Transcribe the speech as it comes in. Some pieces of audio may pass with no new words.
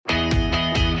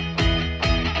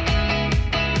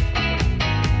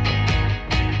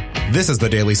This is the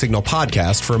Daily Signal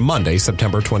podcast for Monday,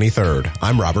 September 23rd.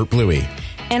 I'm Robert Bluey.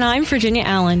 And I'm Virginia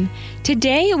Allen.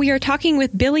 Today we are talking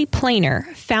with Billy Planer,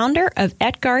 founder of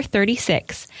Etgar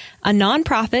 36, a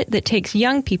nonprofit that takes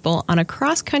young people on a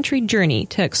cross-country journey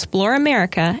to explore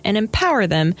America and empower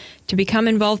them to become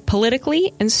involved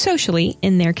politically and socially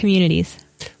in their communities.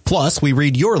 Plus, we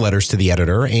read your letters to the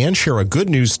editor and share a good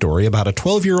news story about a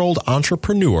 12-year-old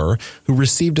entrepreneur who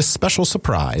received a special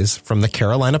surprise from the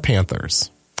Carolina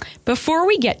Panthers. Before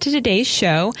we get to today's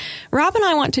show, Rob and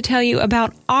I want to tell you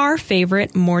about our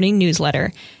favorite morning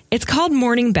newsletter. It's called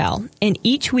Morning Bell, and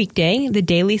each weekday, the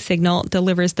Daily Signal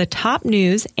delivers the top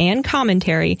news and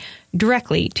commentary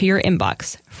directly to your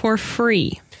inbox for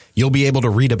free. You'll be able to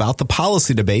read about the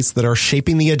policy debates that are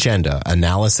shaping the agenda,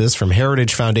 analysis from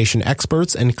Heritage Foundation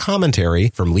experts, and commentary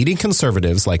from leading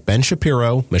conservatives like Ben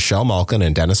Shapiro, Michelle Malkin,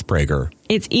 and Dennis Prager.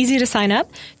 It's easy to sign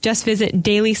up. Just visit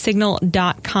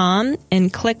dailysignal.com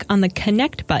and click on the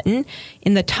Connect button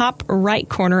in the top right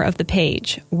corner of the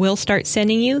page. We'll start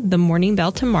sending you the Morning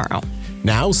Bell tomorrow.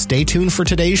 Now, stay tuned for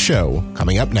today's show,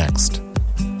 coming up next.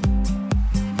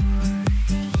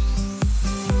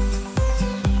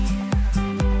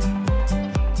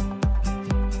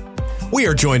 We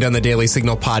are joined on the Daily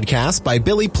Signal podcast by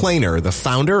Billy Planer, the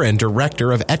founder and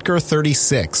director of Etgar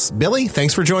 36. Billy,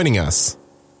 thanks for joining us.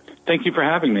 Thank you for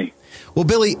having me. Well,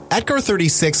 Billy, Etgar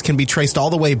 36 can be traced all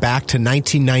the way back to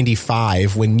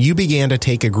 1995 when you began to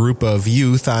take a group of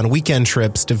youth on weekend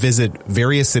trips to visit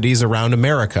various cities around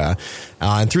America.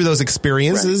 And through those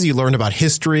experiences, You learned about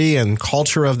history and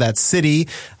culture of that city.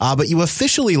 But you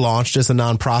officially launched as a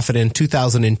nonprofit in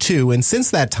 2002. And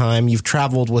since that time, you've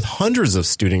traveled with hundreds of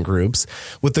student groups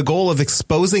with the goal of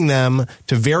exposing them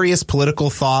to various political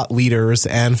thought leaders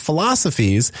and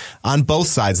philosophies on both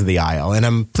sides of the aisle. And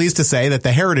I'm pleased to say that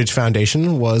the Heritage Foundation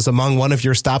was among one of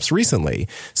your stops recently.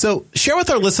 So share with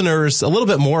our listeners a little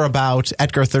bit more about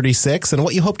Etgar 36 and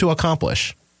what you hope to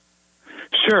accomplish.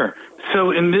 Sure. So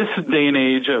in this day and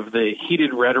age of the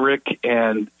heated rhetoric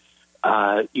and,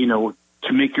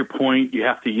 to make your point, you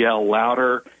have to yell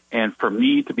louder. And for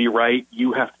me to be right,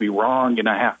 you have to be wrong, and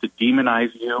I have to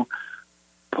demonize you.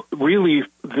 Really,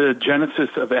 the genesis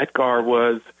of Etgar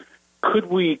was, could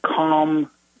we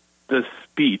calm the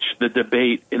speech, the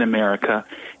debate in America?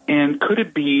 And could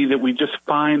it be that we just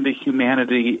find the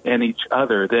humanity in each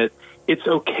other, that it's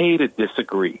okay to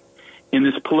disagree? In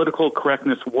this political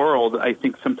correctness world, I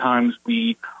think sometimes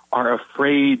we are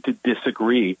afraid to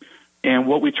disagree. And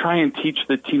what we try and teach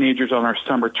the teenagers on our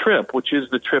summer trip, which is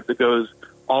the trip that goes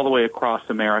all the way across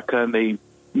America, and they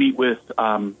meet with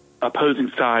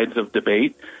opposing sides of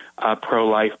debate,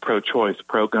 pro-life, pro-choice,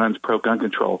 pro-guns, pro-gun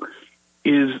control,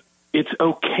 is it's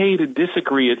okay to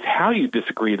disagree. It's how you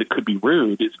disagree that could be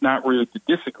rude. It's not rude to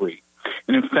disagree.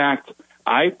 And in fact,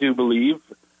 I do believe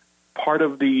part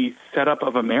of the setup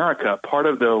of America, part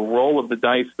of the roll of the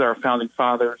dice that our founding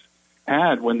fathers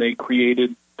had when they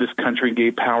created this country and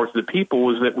gave power to the people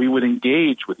was that we would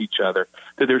engage with each other,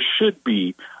 that there should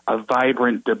be a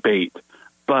vibrant debate.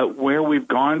 But where we've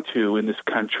gone to in this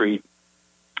country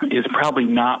is probably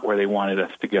not where they wanted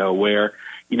us to go, where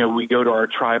we go to our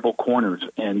tribal corners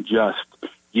and just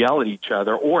yell at each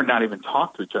other or not even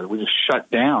talk to each other. We just shut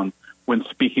down when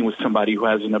speaking with somebody who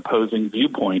has an opposing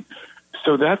viewpoint.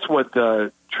 So that's what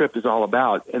the trip is all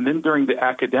about. And then during the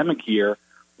academic year,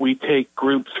 we take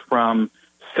groups from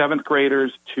seventh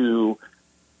graders to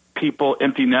people,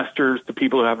 empty nesters, to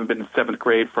people who haven't been in seventh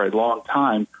grade for a long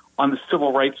time on the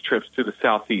civil rights trips to the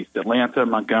Southeast, Atlanta,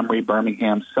 Montgomery,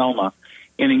 Birmingham, Selma,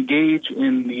 and engage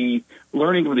in the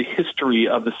learning of the history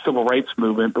of the civil rights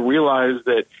movement, but realize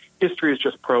that history is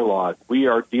just prologue. We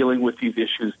are dealing with these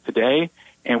issues today,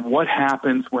 and what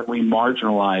happens when we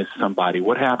marginalize somebody?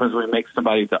 What happens when we make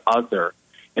somebody the other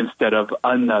instead of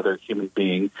another human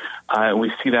being?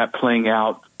 We see that playing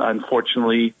out,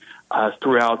 unfortunately,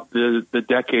 throughout the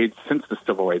decades since the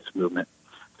civil rights movement.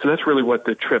 So that's really what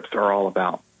the trips are all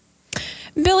about.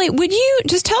 Billy, would you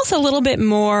just tell us a little bit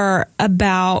more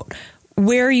about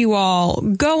where you all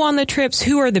go on the trips?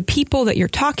 Who are the people that you're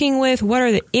talking with? What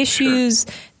are the issues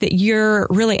that you're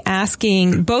really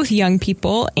asking both young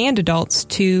people and adults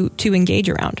to engage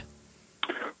around?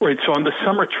 Right. So on the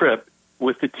summer trip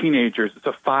with the teenagers, it's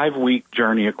a 5-week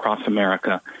journey across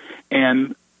America.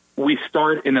 And we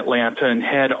start in Atlanta and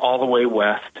head all the way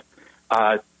west,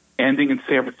 ending in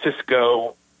San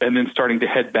Francisco, and then starting to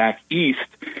head back east.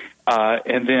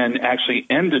 And then actually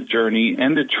end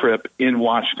a trip in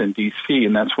Washington, D.C.,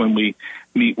 and that's when we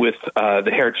meet with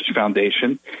the Heritage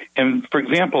Foundation. And, for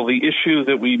example, the issue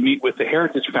that we meet with the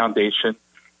Heritage Foundation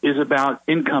is about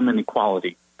income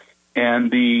inequality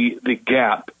and the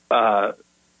gap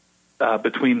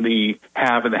between the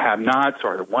have and the have-nots,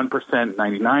 or the 1%,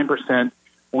 99%.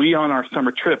 We, on our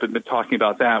summer trip, have been talking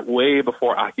about that way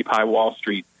before Occupy Wall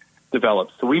Street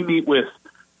developed. So we meet with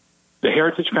the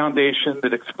Heritage Foundation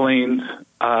that explains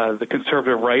the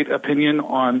conservative right opinion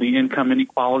on the income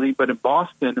inequality. But in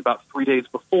Boston, about 3 days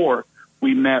before,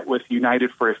 we met with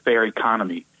United for a Fair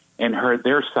Economy and heard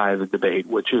their side of the debate,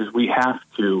 which is we have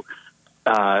to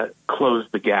close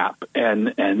the gap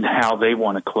and how they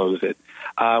want to close it.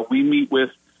 We meet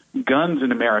with Guns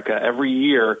in America every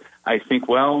year. I think,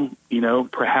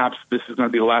 perhaps this is going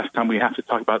to be the last time we have to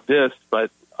talk about this,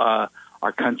 but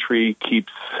our country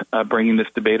keeps bringing this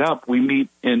debate up. We meet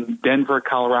in Denver,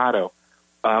 Colorado,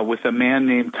 with a man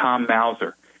named Tom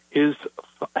Mauser. His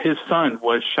son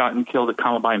was shot and killed at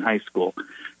Columbine High School.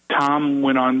 Tom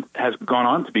has gone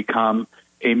on to become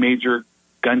a major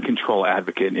gun control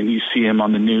advocate, and you see him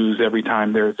on the news every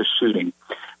time there's a shooting.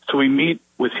 So we meet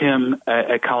with him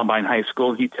at Columbine High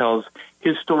School. He tells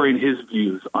his story and his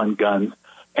views on guns.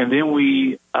 And then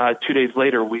 2 days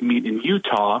later, we meet in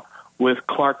Utah with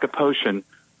Clark Kaposhian,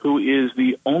 who is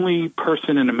the only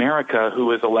person in America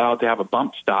who is allowed to have a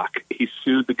bump stock. He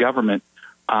sued the government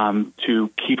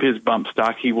to keep his bump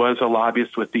stock. He was a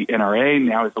lobbyist with the NRA.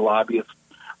 Now he's a lobbyist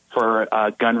for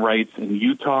gun rights in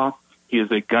Utah. He is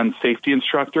a gun safety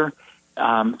instructor.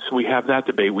 So we have that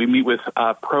debate. We meet with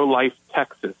Pro-Life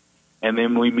Texas, and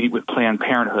then we meet with Planned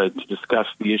Parenthood to discuss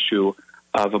the issue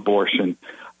of abortion.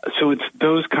 So it's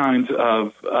those kinds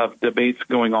of debates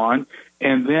going on.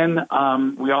 And then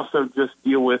we also just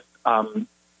deal with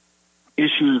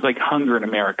issues like hunger in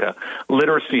America,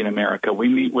 literacy in America. We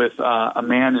meet with a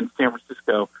man in San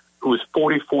Francisco who was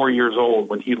 44 years old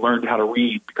when he learned how to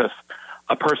read because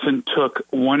a person took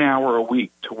 1 hour a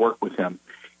week to work with him.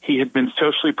 He had been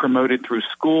socially promoted through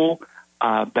school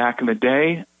back in the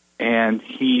day, and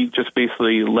he just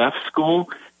basically left school,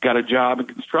 got a job in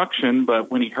construction,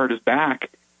 but when he hurt his back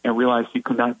and realized he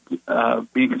could not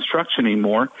be in construction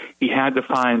anymore, he had to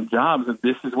find jobs, and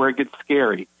this is where it gets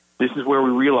scary. This is where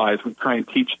we realize we try and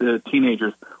teach the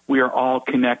teenagers we are all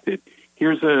connected.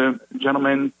 Here's a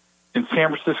gentleman in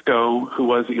San Francisco who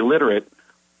was illiterate,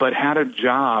 but had a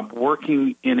job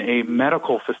working in a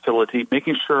medical facility,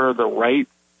 making sure the right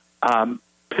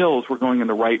pills were going in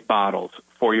the right bottles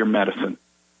for your medicine.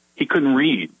 He couldn't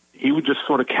read. He would just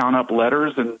sort of count up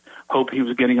letters and hope he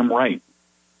was getting them right.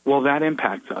 Well, that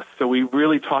impacts us. So we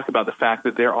really talk about the fact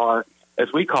that there are,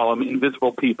 as we call them,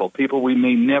 invisible people we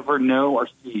may never know or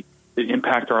see that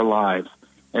impact our lives.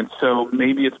 And so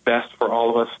maybe it's best for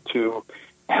all of us to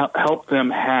help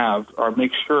them have or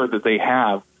make sure that they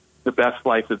have the best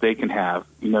life that they can have,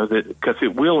 that because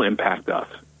it will impact us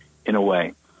in a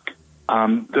way.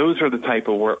 Those are the type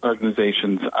of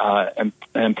organizations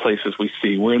and places we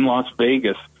see. We're in Las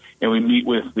Vegas, and we meet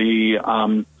with the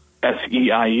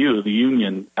SEIU, the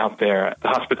union out there, the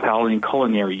Hospitality and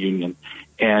Culinary Union,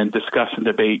 and discuss and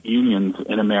debate unions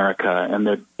in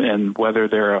America and whether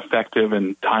they're effective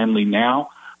and timely now.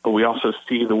 But we also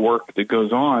see the work that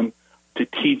goes on to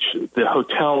teach the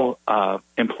hotel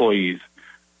employees,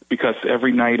 because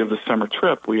every night of the summer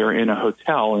trip we are in a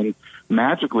hotel, and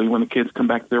magically when the kids come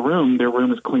back to their room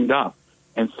is cleaned up.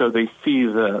 And so they see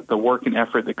the work and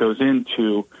effort that goes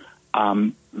into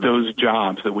those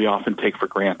jobs that we often take for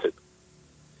granted.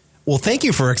 Well, thank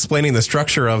you for explaining the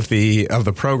structure of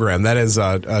the program. That is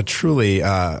truly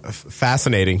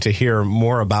fascinating to hear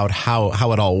more about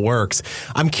how it all works.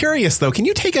 I'm curious, though, can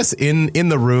you take us in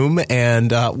the room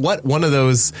and what one of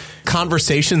those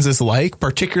conversations is like,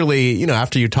 particularly,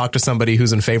 after you talk to somebody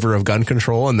who's in favor of gun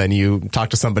control and then you talk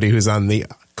to somebody who's on the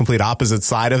complete opposite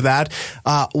side of that.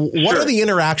 What are the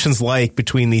interactions like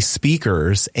between the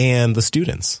speakers and the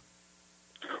students?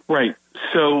 Right.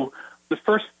 So the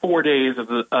first 4 days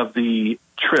of the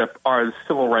trip are the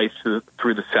civil rights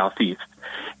through the Southeast.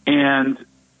 And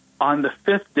on the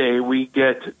fifth day, we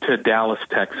get to Dallas,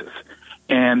 Texas.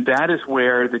 And that is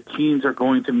where the teens are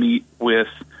going to meet with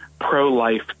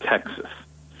Pro-Life Texas.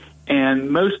 And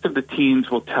most of the teens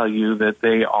will tell you that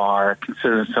they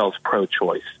consider themselves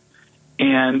pro-choice.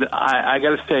 And I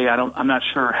got to say, I'm not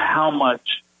sure how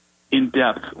much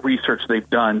in-depth research they've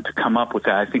done to come up with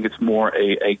that. I think it's more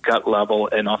a gut level,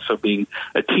 and also being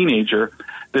a teenager,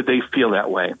 that they feel that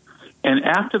way. And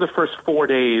after the first 4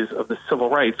 days of the civil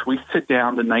rights, we sit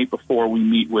down the night before we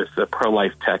meet with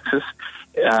Pro-Life Texas,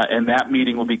 and that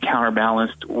meeting will be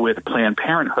counterbalanced with Planned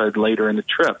Parenthood later in the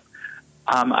trip.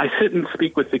 I sit and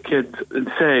speak with the kids and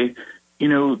say,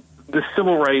 the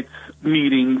civil rights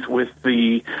meetings with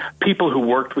the people who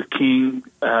worked with King,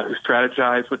 who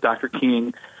strategized with Dr.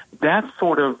 King, that's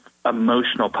sort of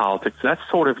emotional politics. That's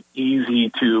sort of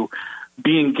easy to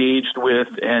be engaged with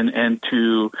and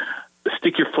to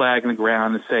stick your flag in the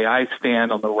ground and say, I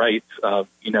stand on the rights of,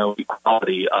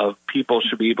 equality, of people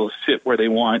should be able to sit where they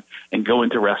want and go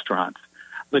into restaurants.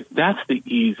 Like, that's the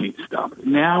easy stuff.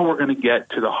 Now we're going to get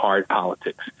to the hard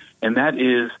politics, and that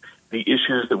is the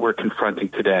issues that we're confronting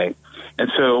today. And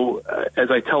so,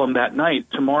 as I tell them that night,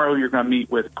 tomorrow you're going to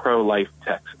meet with Pro-Life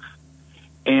Texas.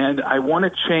 And I want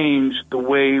to change the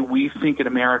way we think in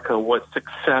America what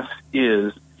success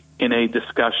is in a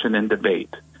discussion and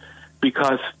debate.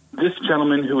 Because this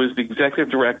gentleman who is the executive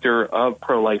director of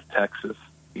Pro-Life Texas,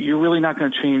 you're really not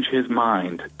going to change his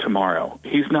mind tomorrow.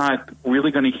 He's not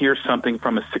really going to hear something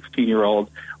from a 16-year-old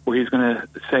where he's going to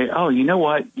say, oh, you know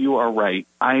what? You are right.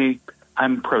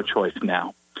 I'm pro-choice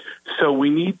now. So we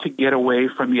need to get away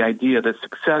from the idea that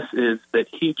success is that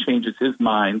he changes his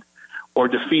mind or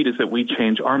defeat is that we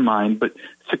change our mind. But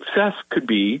success could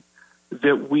be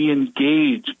that we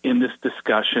engage in this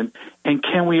discussion, and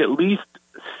can we at least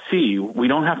see? We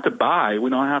don't have to buy. We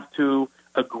don't have to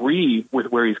agree with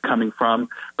where he's coming from,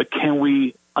 but can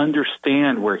we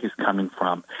understand where he's coming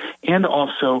from? And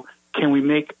also, can we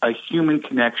make a human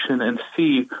connection and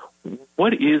see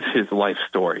what is his life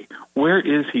story? Where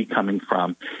is he coming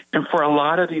from? And for a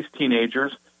lot of these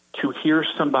teenagers, to hear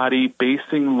somebody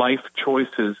basing life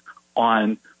choices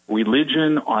on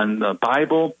religion, on the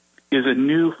Bible, is a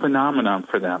new phenomenon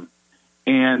for them.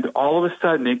 And all of a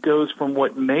sudden, it goes from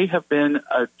what may have been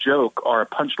a joke or a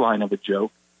punchline of a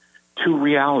joke to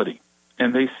reality.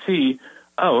 And they see,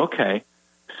 oh, okay,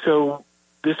 so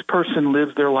this person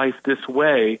lives their life this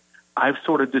way. I've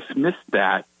sort of dismissed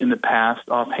that in the past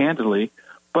offhandedly,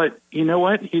 but you know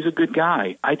what? He's a good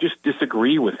guy. I just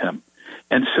disagree with him.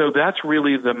 And so that's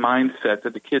really the mindset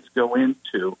that the kids go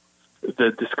into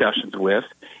the discussions with.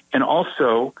 And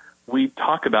also, we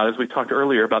talk about, as we talked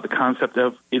earlier, about the concept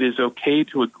of it is okay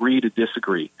to agree to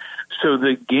disagree. So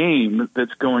the game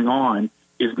that's going on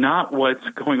is not what's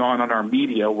going on our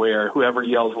media where whoever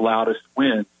yells loudest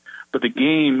wins, but the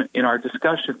game in our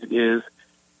discussions is,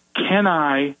 can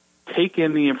I take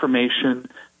in the information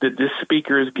that this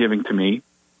speaker is giving to me,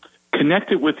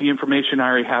 connect it with the information I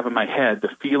already have in my head, the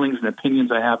feelings and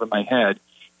opinions I have in my head,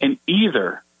 and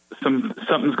either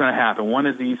something's going to happen. One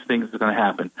of these things is going to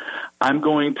happen. I'm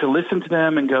going to listen to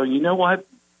them and go, you know what?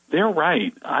 They're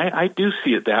right. I do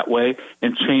see it that way,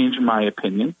 and change my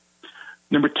opinion.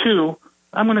 Number two,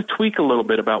 I'm going to tweak a little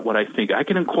bit about what I think. I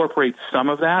can incorporate some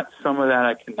of that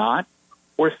I cannot.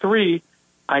 Or three,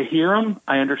 I hear him,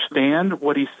 I understand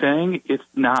what he's saying. It's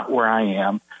not where I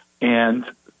am, and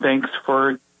thanks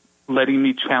for letting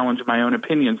me challenge my own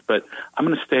opinions, but I'm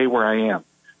going to stay where I am.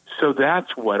 So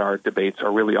that's what our debates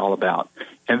are really all about.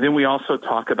 And then we also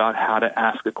talk about how to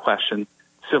ask a question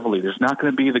civilly. There's not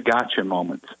going to be the gotcha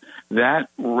moments. That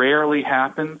rarely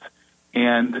happens,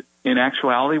 and in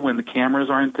actuality, when the cameras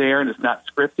aren't there and it's not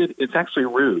scripted, it's actually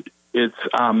rude. It's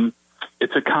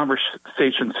a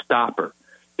conversation stopper.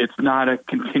 It's not a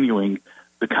continuing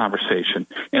the conversation.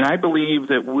 And I believe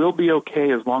that we'll be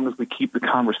okay as long as we keep the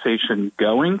conversation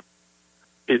going.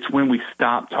 It's when we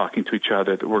stop talking to each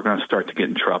other that we're going to start to get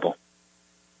in trouble.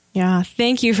 Yeah,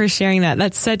 thank you for sharing that.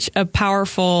 That's such a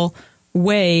powerful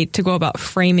way to go about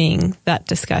framing that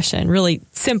discussion. Really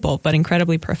simple, but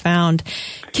incredibly profound.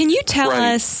 Can you tell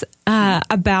us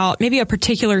about maybe a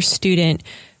particular student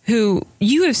who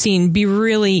you have seen be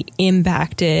really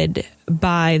impacted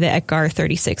by the ETGAR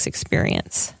 36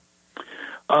 experience?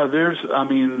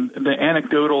 The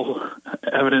anecdotal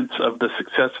evidence of the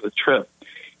success of the trip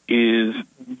is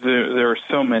there are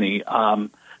so many.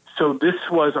 So this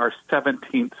was our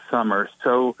 17th summer.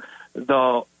 So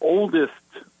the oldest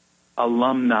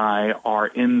alumni are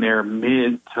in their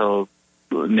mid to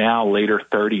now later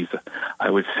 30s, I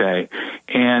would say.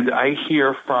 And I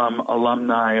hear from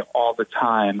alumni all the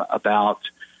time about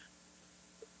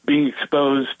being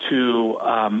exposed to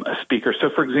a speaker. So,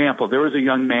 for example, there was a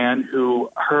young man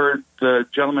who heard the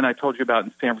gentleman I told you about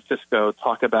in San Francisco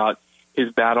talk about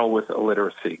his battle with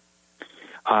illiteracy.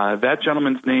 That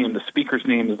gentleman's name, the speaker's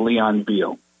name, is Leon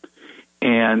Beal.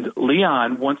 And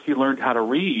Leon, once he learned how to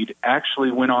read,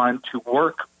 actually went on to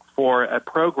work for a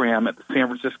program at the San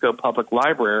Francisco Public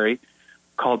Library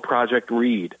called Project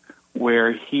Read,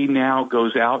 where he now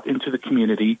goes out into the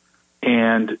community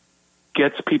and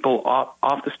gets people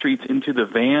off the streets into the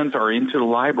vans or into the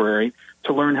library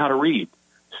to learn how to read.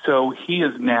 So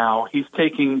he's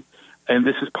taking, and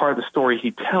this is part of the story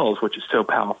he tells, which is so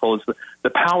powerful, is the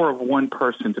power of one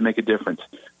person to make a difference.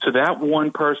 So that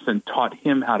one person taught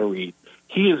him how to read.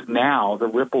 He is now, the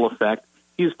ripple effect,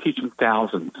 he is teaching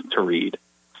thousands to read.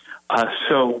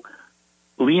 So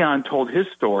Leon told his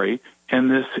story, and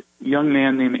this young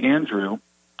man named Andrew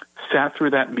sat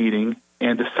through that meeting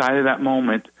and decided that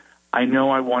moment, I know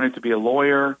I wanted to be a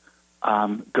lawyer,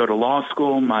 go to law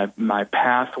school. My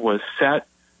path was set.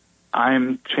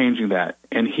 I'm changing that.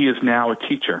 And he is now a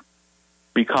teacher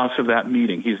because of that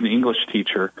meeting. He's an English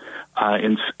teacher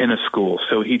in a school.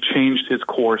 So he changed his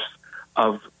course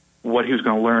of what he was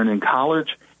going to learn in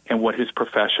college and what his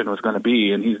profession was going to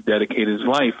be. And he's dedicated his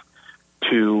life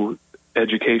to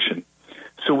education.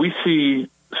 So we see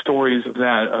stories of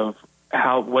that,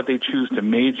 of what they choose to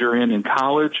major in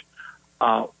college,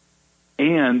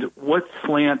 and what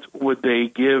slant would they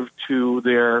give to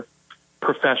their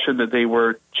profession that they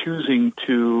were choosing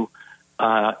to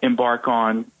embark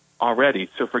on already.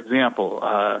 So, for example,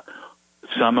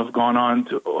 some have gone on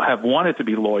to have wanted to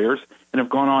be lawyers and have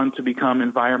gone on to become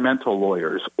environmental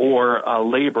lawyers or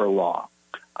labor law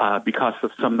because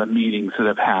of some of the meetings that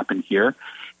have happened here.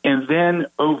 And then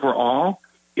overall,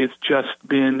 it's just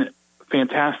been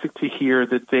fantastic to hear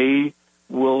that they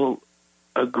will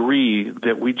agree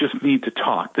that we just need to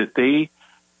talk, that they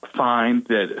find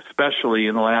that, especially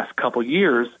in the last couple of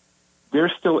years,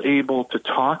 they're still able to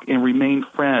talk and remain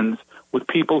friends with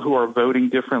people who are voting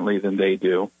differently than they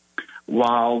do,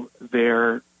 while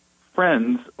their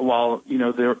friends,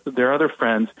 their other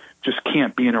friends just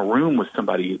can't be in a room with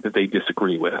somebody that they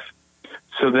disagree with.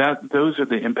 So those are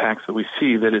the impacts that we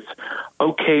see, that it's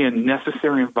okay and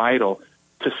necessary and vital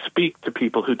to speak to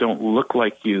people who don't look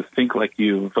like you, think like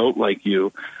you, vote like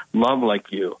you, love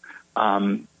like you,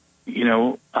 pray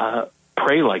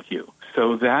like you.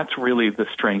 So that's really the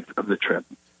strength of the trip.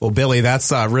 Well, Billy,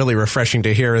 that's really refreshing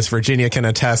to hear. As Virginia can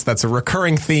attest, that's a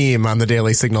recurring theme on the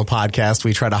Daily Signal podcast.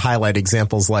 We try to highlight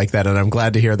examples like that, and I'm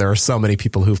glad to hear there are so many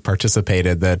people who've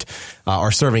participated that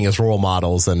are serving as role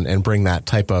models and bring that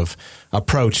type of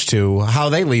approach to how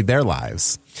they lead their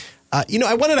lives. I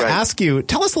wanted to ask you,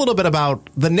 tell us a little bit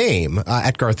about the name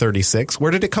Etgar 36.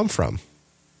 Where did it come from?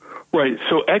 Right.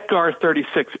 So Etgar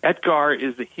 36, Etgar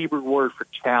is the Hebrew word for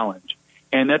challenge.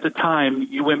 And at the time,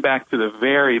 you went back to the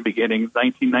very beginning,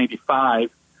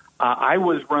 1995, I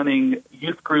was running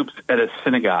youth groups at a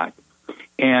synagogue.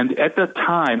 And at the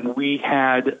time, we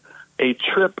had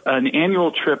an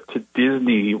annual trip to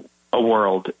Disney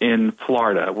World in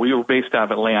Florida. We were based out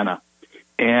of Atlanta.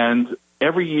 And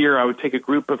every year, I would take a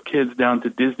group of kids down to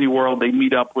Disney World. They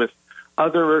meet up with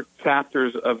other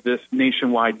chapters of this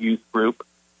nationwide youth group.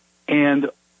 And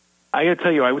I got to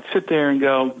tell you, I would sit there and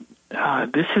go,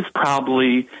 this is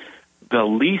probably the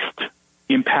least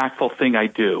impactful thing I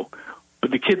do.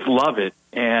 But the kids love it.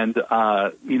 And,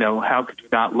 how could you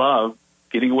not love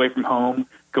getting away from home,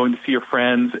 going to see your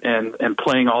friends, and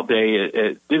playing all day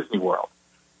at Disney World?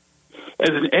 As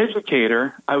an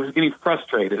educator, I was getting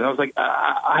frustrated. I was like,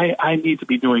 I need to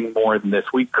be doing more than this.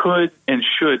 We could and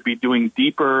should be doing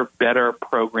deeper, better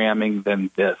programming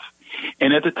than this.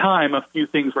 And at the time, a few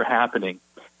things were happening.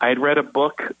 I had read a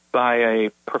book by a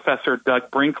Professor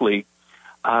Doug Brinkley,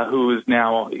 who is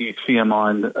now, you see him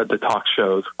on the talk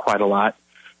shows quite a lot.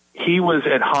 He was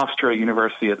at Hofstra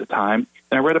University at the time,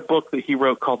 and I read a book that he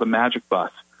wrote called The Magic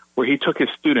Bus, where he took his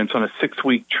students on a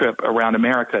 6-week trip around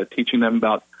America, teaching them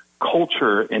about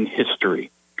culture and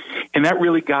history. And that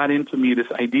really got into me,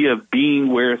 this idea of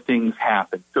being where things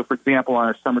happen. So, for example, on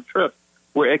our summer trip,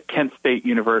 we're at Kent State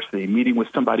University, meeting with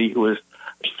somebody who was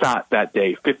shot that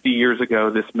day, 50 years ago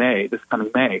this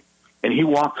coming May. And he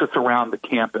walks us around the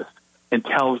campus and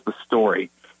tells the story.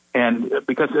 And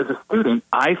because as a student,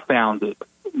 I found it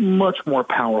much more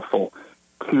powerful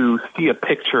to see a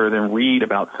picture than read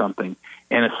about something,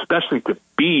 and especially to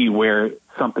be where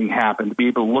something happened, to be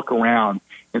able to look around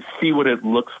and see what it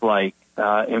looks like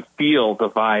and feel the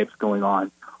vibes going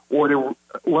on, or to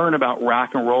learn about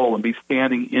rock and roll and be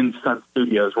standing in Sun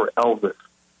Studios where Elvis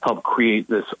helped create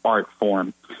this art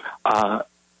form.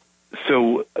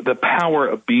 So the power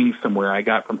of being somewhere I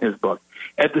got from his book.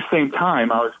 At the same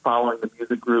time, I was following the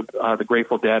music group, the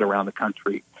Grateful Dead, around the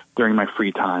country during my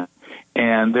free time.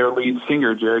 And their lead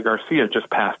singer, Jerry Garcia, just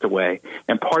passed away.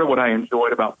 And part of what I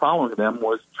enjoyed about following them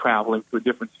was traveling to a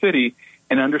different city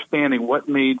and understanding what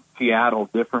made Seattle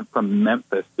different from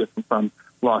Memphis, different from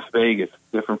Las Vegas,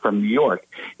 different from New York.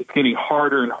 It's getting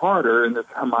harder and harder in this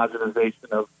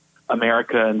homogenization of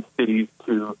America and cities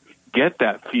to get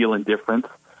that feel and difference.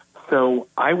 So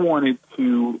I wanted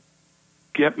to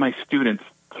get my students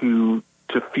to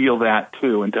feel that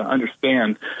too, and to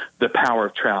understand the power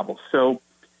of travel. So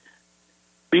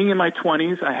being in my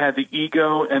 20s, I had the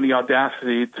ego and the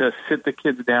audacity to sit the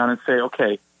kids down and say,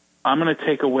 okay, I'm going to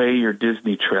take away your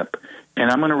Disney trip, and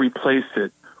I'm going to replace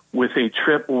it with a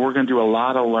trip where we're going to do a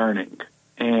lot of learning.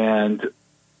 And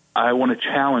I want to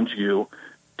challenge you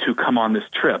to come on this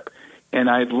trip. And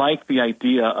I like the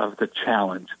idea of the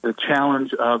challenge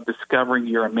of discovering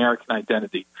your American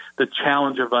identity, the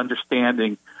challenge of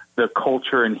understanding the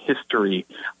culture and history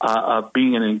of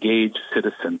being an engaged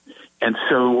citizen. And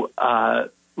so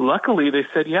luckily they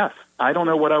said yes. I don't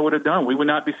know what I would have done. We would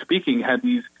not be speaking had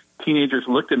these teenagers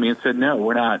looked at me and said, no,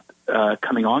 we're not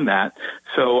coming on that.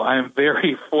 So I'm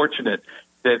very fortunate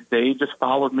that they just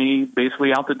followed me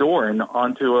basically out the door and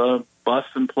onto a bus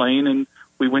and plane, and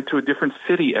we went to a different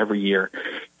city every year.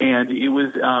 And it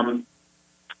was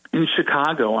in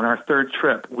Chicago on our third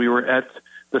trip. We were at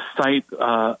the site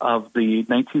of the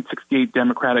 1968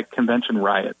 Democratic Convention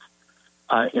riots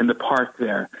in the park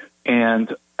there,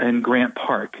 and in Grant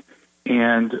Park.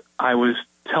 And I was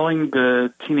telling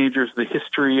the teenagers the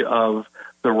history of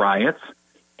the riots,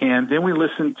 and then we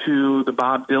listened to the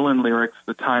Bob Dylan lyrics,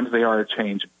 "The Times They Are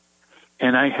A-Changin'."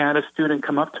 And I had a student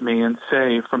come up to me and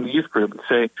say, from the youth group, and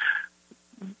say,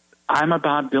 I'm a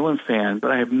Bob Dylan fan,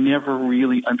 but I have never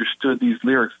really understood these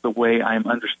lyrics the way I'm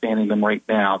understanding them right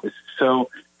now. This is so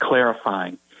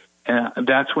clarifying. And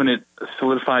that's when it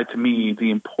solidified to me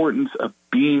the importance of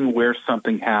being where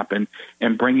something happened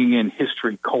and bringing in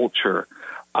history, culture,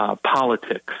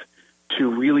 politics to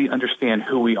really understand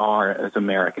who we are as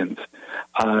Americans.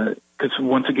 Because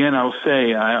once again, I will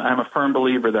say, I'm a firm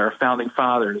believer that our founding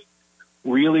fathers,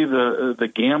 really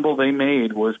the gamble they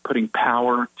made was putting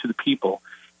power to the people.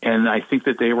 And I think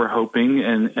that they were hoping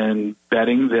and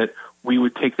betting that we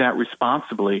would take that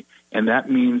responsibly. And that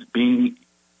means being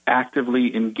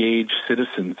actively engaged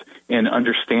citizens and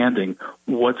understanding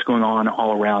what's going on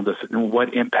all around us and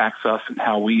what impacts us and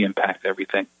how we impact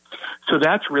everything. So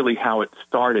that's really how it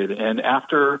started. And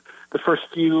after the first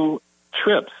few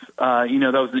trips, that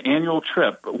was an annual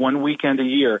trip, 1 weekend a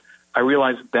year, I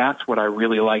realized that's what I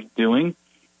really like doing.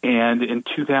 And in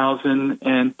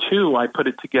 2002, I put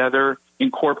it together,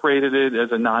 incorporated it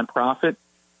as a nonprofit,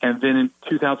 and then in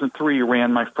 2003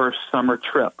 ran my first summer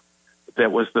trip.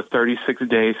 That was the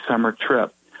 36-day summer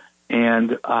trip.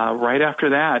 And right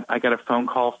after that, I got a phone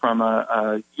call from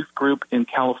a youth group in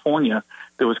California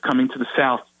that was coming to the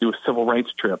South to do a civil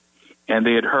rights trip. And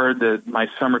they had heard that my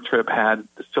summer trip had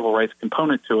the civil rights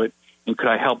component to it, and could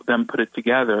I help them put it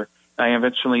together? I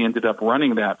eventually ended up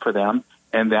running that for them,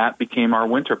 and that became our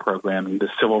winter programming, the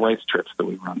civil rights trips that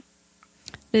we run.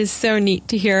 It is so neat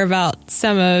to hear about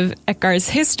some of ETGAR's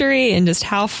history and just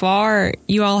how far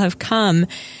you all have come.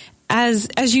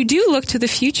 As you do look to the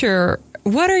future,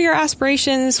 what are your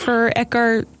aspirations for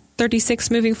ETGAR 36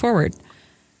 moving forward?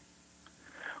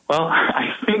 Well,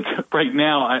 I think right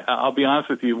now, I'll be honest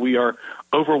with you, we are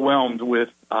overwhelmed with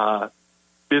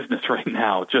business right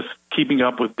now, just keeping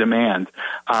up with demand.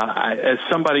 As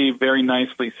somebody very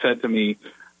nicely said to me,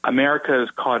 America has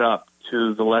caught up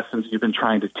to the lessons you've been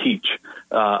trying to teach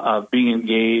of being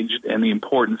engaged and the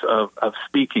importance of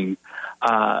speaking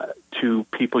to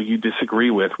people you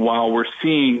disagree with. While we're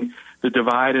seeing the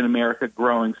divide in America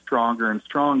growing stronger and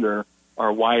stronger,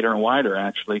 or wider and wider,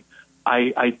 actually,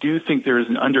 I do think there is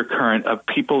an undercurrent of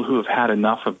people who have had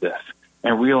enough of this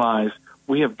and realize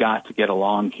we have got to get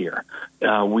along here.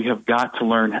 We have got to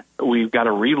learn, we've got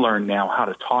to relearn now how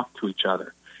to talk to each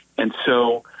other. And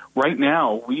so right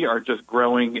now, we are just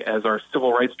growing as our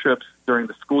civil rights trips during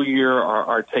the school year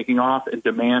are taking off, and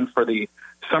demand for the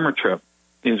summer trip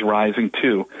is rising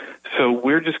too. So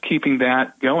we're just keeping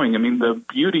that going. I mean, the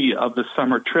beauty of the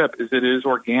summer trip is it is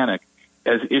organic.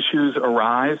 As issues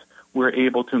arise, we're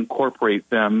able to incorporate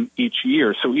them each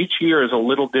year. So each year is a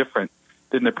little different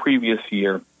than the previous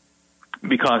year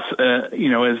because,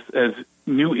 as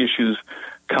new issues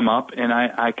come up, and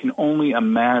I can only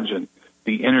imagine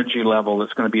the energy level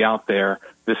that's going to be out there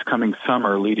this coming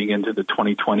summer leading into the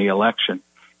 2020 election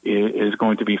is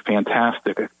going to be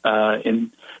fantastic.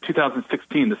 In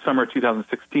 2016, the summer of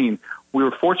 2016, we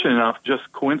were fortunate enough,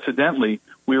 just coincidentally,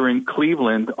 we were in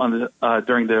Cleveland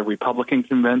during the Republican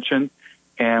convention,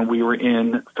 and we were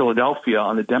in Philadelphia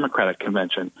on the Democratic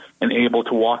convention, and able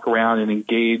to walk around and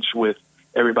engage with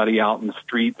everybody out in the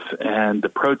streets and the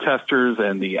protesters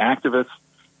and the activists,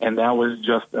 and that was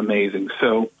just amazing.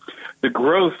 So the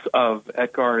growth of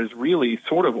ETGAR is really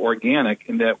sort of organic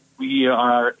in that we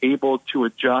are able to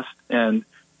adjust and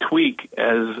tweak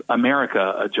as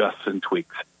America adjusts and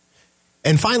tweaks.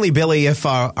 And finally, Billy, if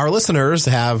our listeners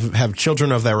have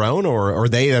children of their own or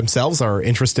they themselves are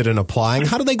interested in applying,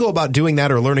 how do they go about doing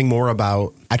that or learning more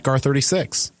about ETGAR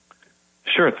 36?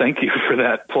 Sure. Thank you for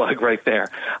that plug right there.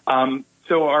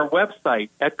 So our website,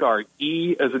 ETGAR,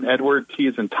 E as in Edward, T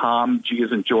as in Tom, G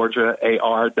as in Georgia,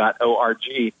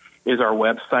 AR.org is our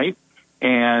website.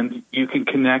 And you can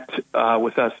connect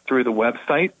with us through the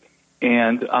website.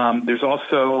 And there's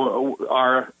also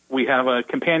our we have a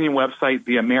companion website,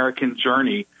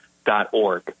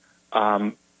 theamericanjourney.org.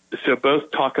 So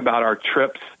both talk about our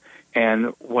trips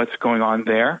and what's going on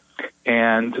there.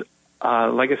 And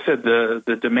like I said,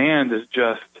 the demand is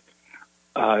just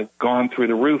gone through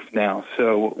the roof now.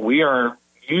 So we are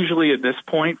usually at this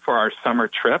point for our summer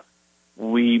trip,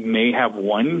 we may have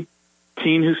one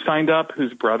teen who signed up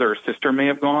whose brother or sister may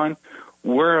have gone.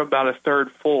 We're about a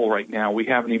third full right now. We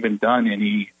haven't even done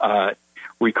any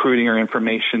recruiting or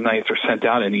information nights or sent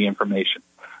out any information.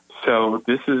 So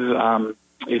this is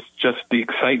it's just the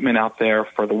excitement out there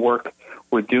for the work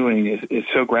we're doing is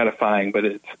so gratifying, but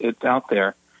it's out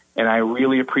there. And I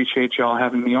really appreciate y'all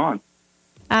having me on.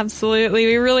 Absolutely.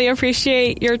 We really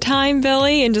appreciate your time,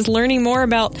 Billy, and just learning more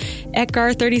about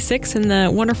ETGAR 36 and the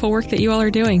wonderful work that you all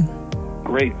are doing.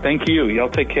 Great. Thank you. Y'all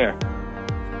take care.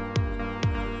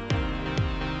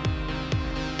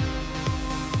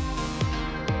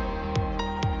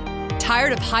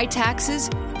 Tired of high taxes,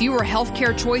 fewer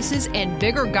healthcare choices, and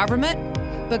bigger government?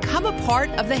 Become a part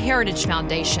of the Heritage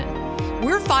Foundation.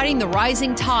 We're fighting the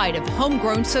rising tide of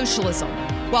homegrown socialism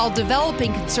while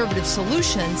developing conservative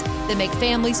solutions that make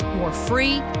families more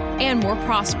free and more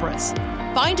prosperous.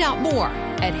 Find out more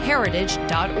at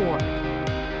heritage.org.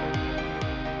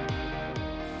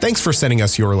 Thanks for sending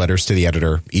us your letters to the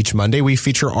editor. Each Monday, we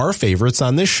feature our favorites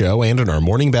on this show and in our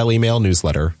Morning Bell email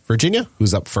newsletter. Virginia,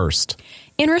 who's up first?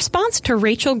 In response to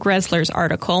Rachel Gressler's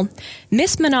article,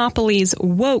 Miss Monopoly's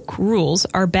woke rules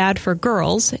are bad for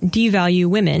girls, devalue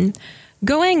women,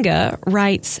 Goenga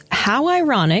writes, how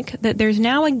ironic that there's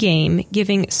now a game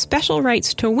giving special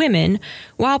rights to women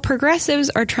while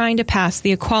progressives are trying to pass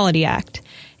the Equality Act.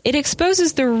 It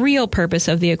exposes the real purpose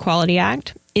of the Equality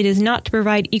Act. It is not to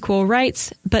provide equal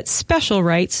rights, but special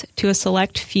rights to a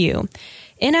select few.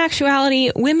 In actuality,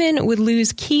 women would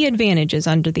lose key advantages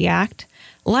under the Act.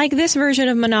 Like this version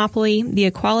of Monopoly, the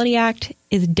Equality Act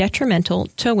is detrimental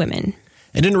to women.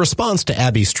 And in response to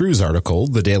Abby Strew's article,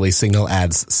 the Daily Signal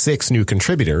adds 6 new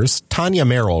contributors. Tanya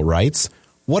Merrill writes,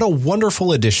 what a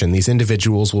wonderful addition these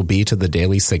individuals will be to the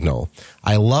Daily Signal.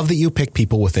 I love that you pick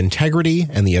people with integrity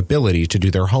and the ability to do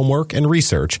their homework and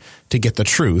research to get the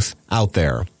truth out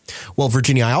there. Well,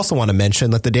 Virginia, I also want to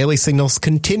mention that the Daily Signal's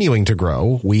continuing to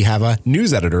grow. We have a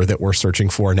news editor that we're searching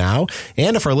for now.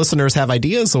 And if our listeners have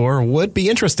ideas or would be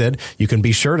interested, you can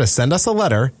be sure to send us a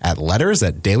letter at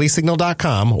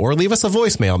letters@dailysignal.com or leave us a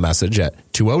voicemail message at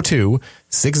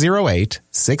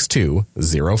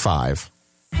 202-608-6205.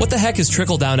 What the heck is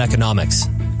trickle-down economics?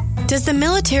 Does the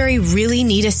military really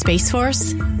need a space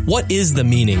force? What is the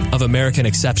meaning of American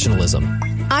exceptionalism?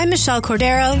 I'm Michelle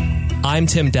Cordero. I'm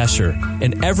Tim Desher,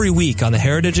 and every week on the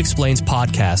Heritage Explains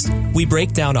podcast, we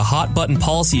break down a hot-button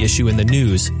policy issue in the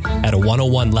news at a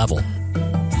 101 level.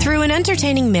 Through an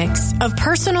entertaining mix of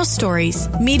personal stories,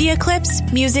 media clips,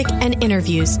 music, and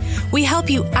interviews, we help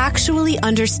you actually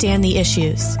understand the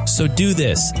issues. So do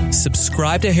this.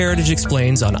 Subscribe to Heritage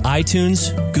Explains on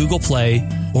iTunes, Google Play,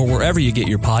 or wherever you get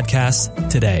your podcasts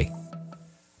today.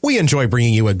 We enjoy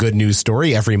bringing you a good news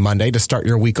story every Monday to start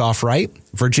your week off right.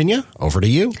 Virginia, over to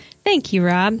you. Thank you,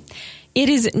 Rob. It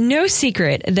is no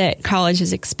secret that college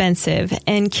is expensive,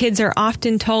 and kids are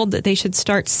often told that they should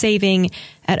start saving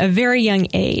at a very young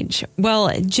age. Well,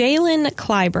 Jalen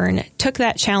Clyburn took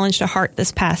that challenge to heart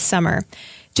this past summer.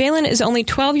 Jalen is only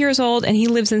 12 years old, and he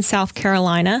lives in South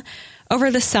Carolina.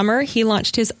 Over the summer, he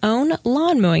launched his own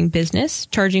lawn mowing business,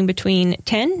 charging between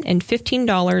 $10 and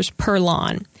 $15 per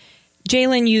lawn.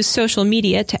 Jalen used social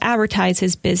media to advertise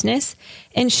his business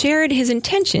and shared his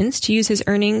intentions to use his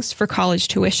earnings for college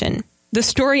tuition. The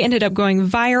story ended up going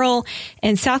viral,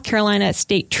 and South Carolina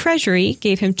State Treasury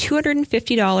gave him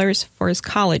 $250 for his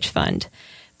college fund.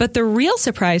 But the real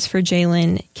surprise for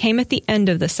Jalen came at the end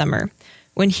of the summer,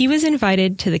 when he was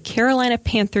invited to the Carolina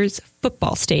Panthers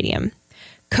football stadium.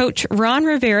 Coach Ron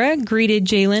Rivera greeted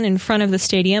Jalen in front of the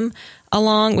stadium,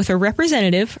 along with a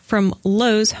representative from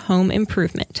Lowe's Home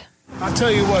Improvement. I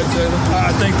tell you what, Jalen,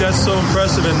 I think that's so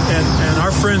impressive, and our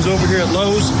friends over here at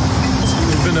Lowe's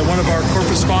have been one of our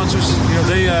corporate sponsors. You know,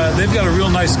 they've got a real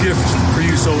nice gift for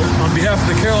you. So on behalf of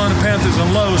the Carolina Panthers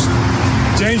and Lowe's,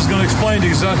 James is going to explain to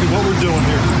you exactly what we're doing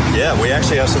here. Yeah, we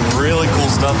actually have some really cool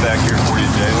stuff back here for you,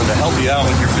 Jalen, to help you out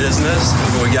with your business.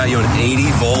 We got you an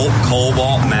 80-volt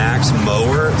Cobalt Max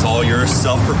mower. It's all yours,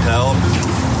 self-propelled.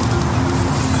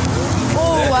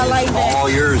 Oh, I like that. All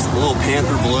yours, little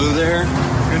Panther blue there.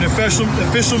 You're an official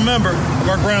member of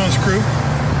our grounds crew,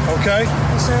 okay?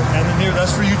 Yes, sir. And then here,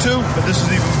 that's for you too, but this is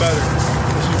even better.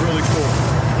 This is really cool.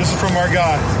 This is from our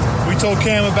guy. We told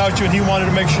Cam about you, and he wanted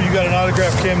to make sure you got an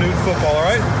autographed Cam Newton football, all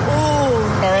right?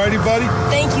 Ooh. All righty, buddy?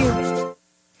 Thank you.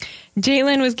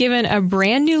 Jalen was given a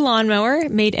brand new lawnmower,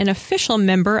 made an official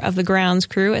member of the grounds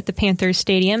crew at the Panthers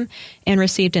Stadium, and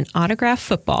received an autographed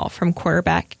football from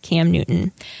quarterback Cam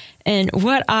Newton. And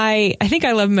what I think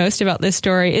I love most about this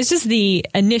story is just the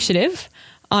initiative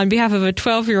on behalf of a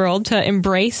 12-year-old to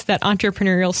embrace that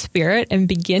entrepreneurial spirit and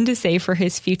begin to save for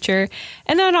his future.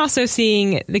 And then also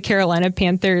seeing the Carolina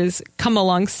Panthers come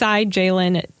alongside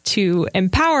Jalen to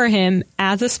empower him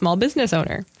as a small business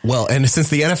owner. Well, and since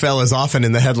the NFL is often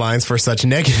in the headlines for such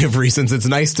negative reasons, it's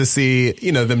nice to see,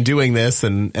 them doing this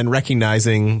and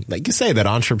recognizing, like you say, that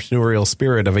entrepreneurial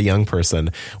spirit of a young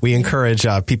person. We encourage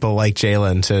people like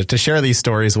Jalen to share these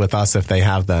stories with us if they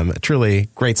have them. A truly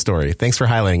great story. Thanks for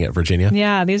highlighting it, Virginia.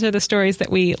 Yeah, these are the stories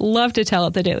that we love to tell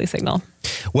at the Daily Signal.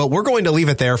 Well, we're going to leave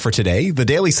it there for today. The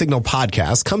Daily Signal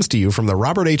podcast comes to you from the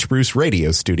Robert H. Bruce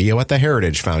Radio Studio at the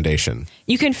Heritage Foundation.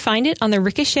 You can find it on the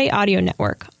Ricochet Audio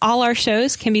Network. All our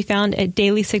shows can be found at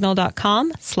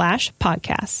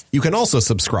dailysignal.com/podcasts. You can also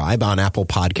subscribe on Apple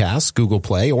Podcasts, Google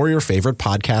Play, or your favorite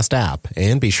podcast app.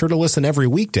 And be sure to listen every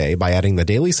weekday by adding the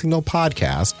Daily Signal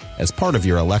podcast as part of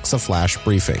your Alexa Flash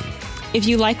briefing. If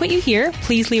you like what you hear,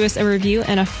 please leave us a review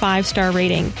and a 5-star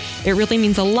rating. It really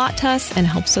means a lot to us and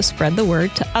helps us spread the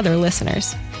word to other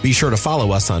listeners. Be sure to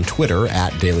follow us on Twitter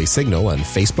at Daily Signal and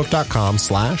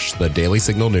Facebook.com/The Daily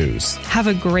Signal News. Have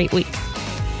a great week.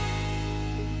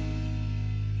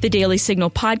 The Daily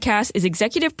Signal podcast is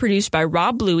executive produced by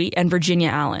Rob Bluey and Virginia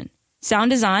Allen.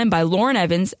 Sound design by Lauren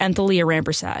Evans and Thalia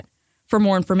Rampersad. For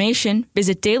more information,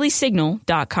 visit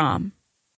dailysignal.com.